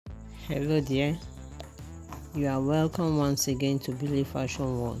Hello there, you are welcome once again to Billy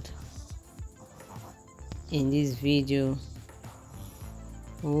Fashion World. In this video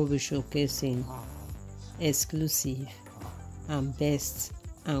we will be showcasing exclusive and best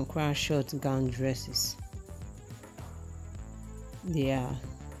Ankara short gown dresses. They are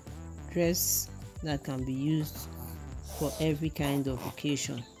dresses that can be used for every kind of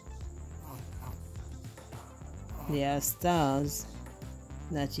occasion. They are styles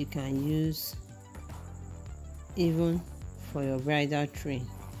that you can use even for your bridal train.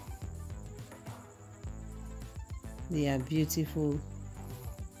 They are beautiful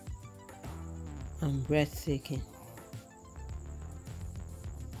and breathtaking.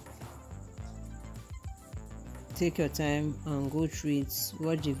 Take your time and go through it,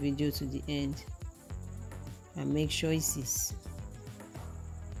 watch the video to the end and make choices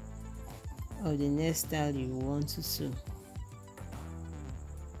of the next style you want to sew.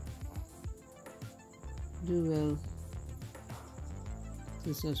 Do well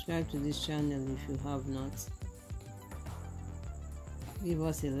to subscribe to this channel if you have not. Give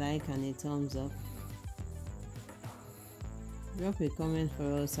us a like and a thumbs up. Drop a comment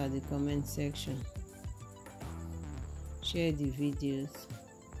for us at the comment section. Share the videos.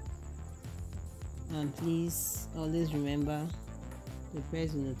 And please always remember to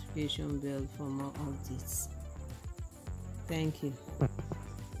press the notification bell for more updates. Thank you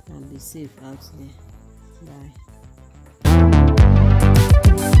and be safe out there. Bye.